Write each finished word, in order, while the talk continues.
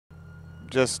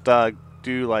just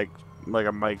do like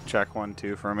a mic check 1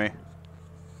 2 for me.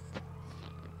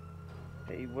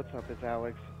 Hey, what's up? It's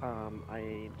Alex. I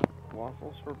ate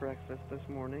waffles for breakfast this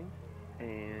morning,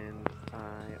 and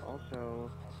I also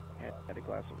had a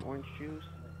glass of orange juice,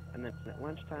 and then at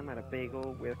lunchtime I had a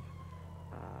bagel with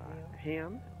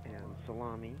ham and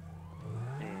salami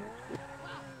and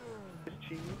Swiss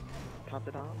cheese, topped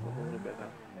it off with a little bit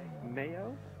of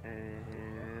mayo,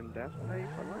 and that's what I ate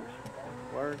for lunch.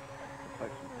 Work, suck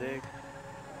some dick,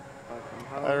 fuck some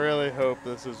hoes. I really hope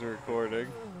this is recording.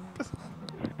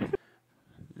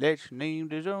 Let's name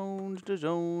the zones, the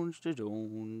zones, the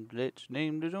zones. Let's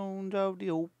name the zones of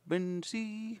the open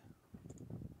sea.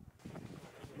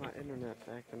 My internet's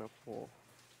acting a fool.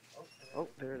 Oh,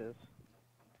 there it is.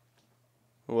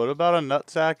 What about a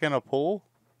nutsack in a pool?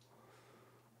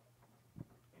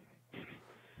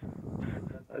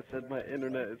 I said my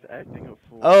internet is acting a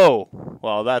fool. Oh,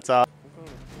 well that's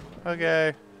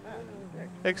okay.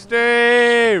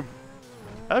 Extreme.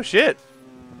 Oh shit.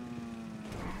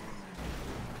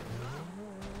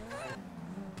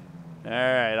 All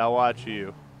right, I'll watch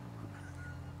you.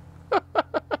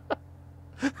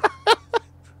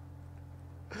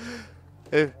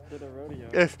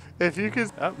 if you can.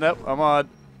 Oh nope, I'm on.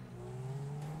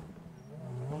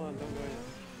 Hold on, don't go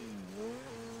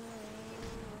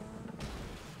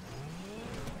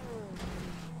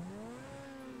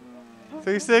yet.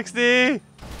 360.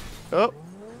 Oh,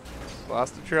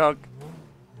 lost the trunk.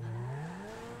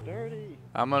 Dirty.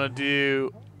 I'm gonna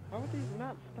do. How are these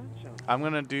not stunt jumps? I'm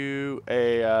gonna do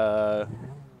a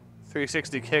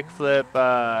 360 kickflip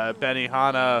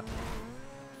Benihana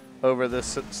over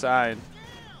this sign.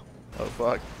 Oh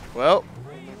fuck. Well.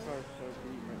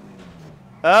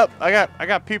 Oh, I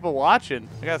got people watching.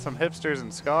 I got some hipsters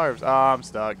and scarves. Oh, I'm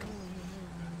stuck.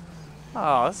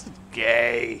 Oh, this is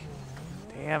gay.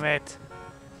 Damn it.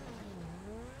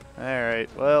 All right.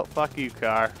 Well, fuck you,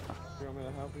 car. You want me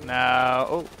to help you? No.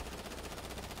 Oh.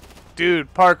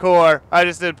 Dude, parkour. I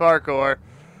just did parkour.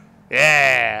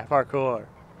 Yeah, parkour.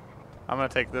 I'm going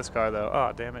to take this car, though.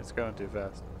 Oh, damn it. It's going too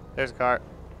fast. There's a car.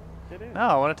 It is. No,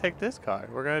 I want to take this car.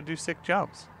 We're going to do sick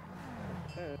jumps.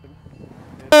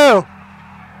 Oh!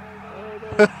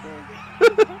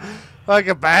 Like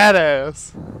a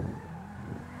badass.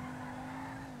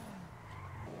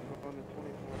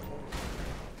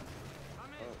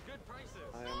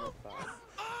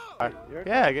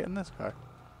 Yeah, get in this car.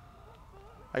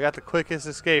 I got the quickest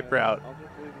escape route. I'll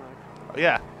just leave my...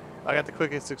 Yeah, I got the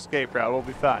quickest escape route. We'll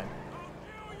be fine.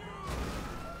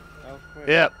 That was quick.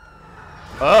 Yep.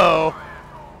 Oh.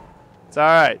 It's all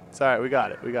right. It's all right. We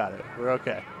got it. We got it. We're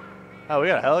okay. Oh, we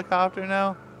got a helicopter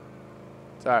now?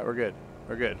 It's all right. We're good.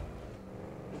 We're good.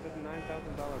 There's a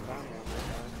 $9,000 bounty on that guy.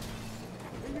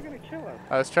 When are you going to kill us?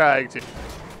 I was trying to. You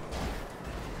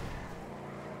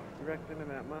wrecked into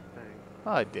that Mustang.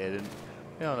 Oh, I didn't.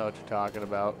 You don't know what you're talking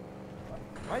about.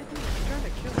 Why are you trying to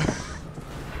kill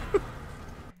us?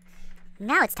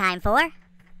 Now it's time for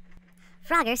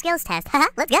Frogger Skills Test. Haha,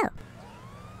 let's go.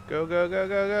 Go, go, go,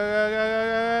 go, go, go, go,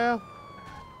 go, go.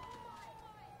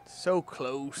 So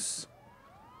close.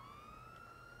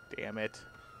 Damn it.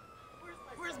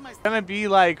 Where's my... It's gonna be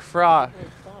like frog.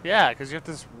 Yeah, because you have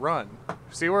to just run.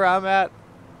 See where I'm at?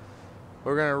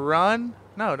 We're gonna run.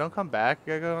 No, don't come back.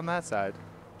 You gotta go on that side.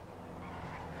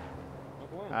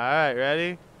 Alright,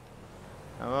 ready?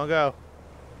 I'm gonna go.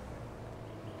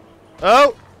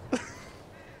 Oh! Scum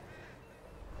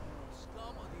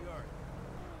of the earth.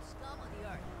 Scum of the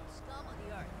earth. Scum of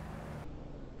the earth.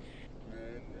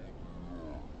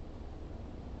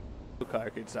 The car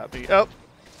can stop me. Oh!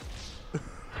 You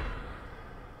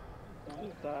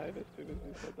just died as soon as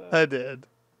you said that. I did.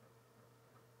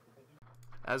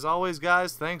 As always,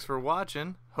 guys, thanks for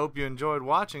watching. Hope you enjoyed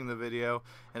watching the video.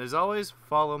 And as always,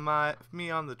 follow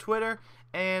me on the Twitter.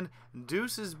 And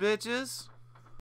deuces, bitches.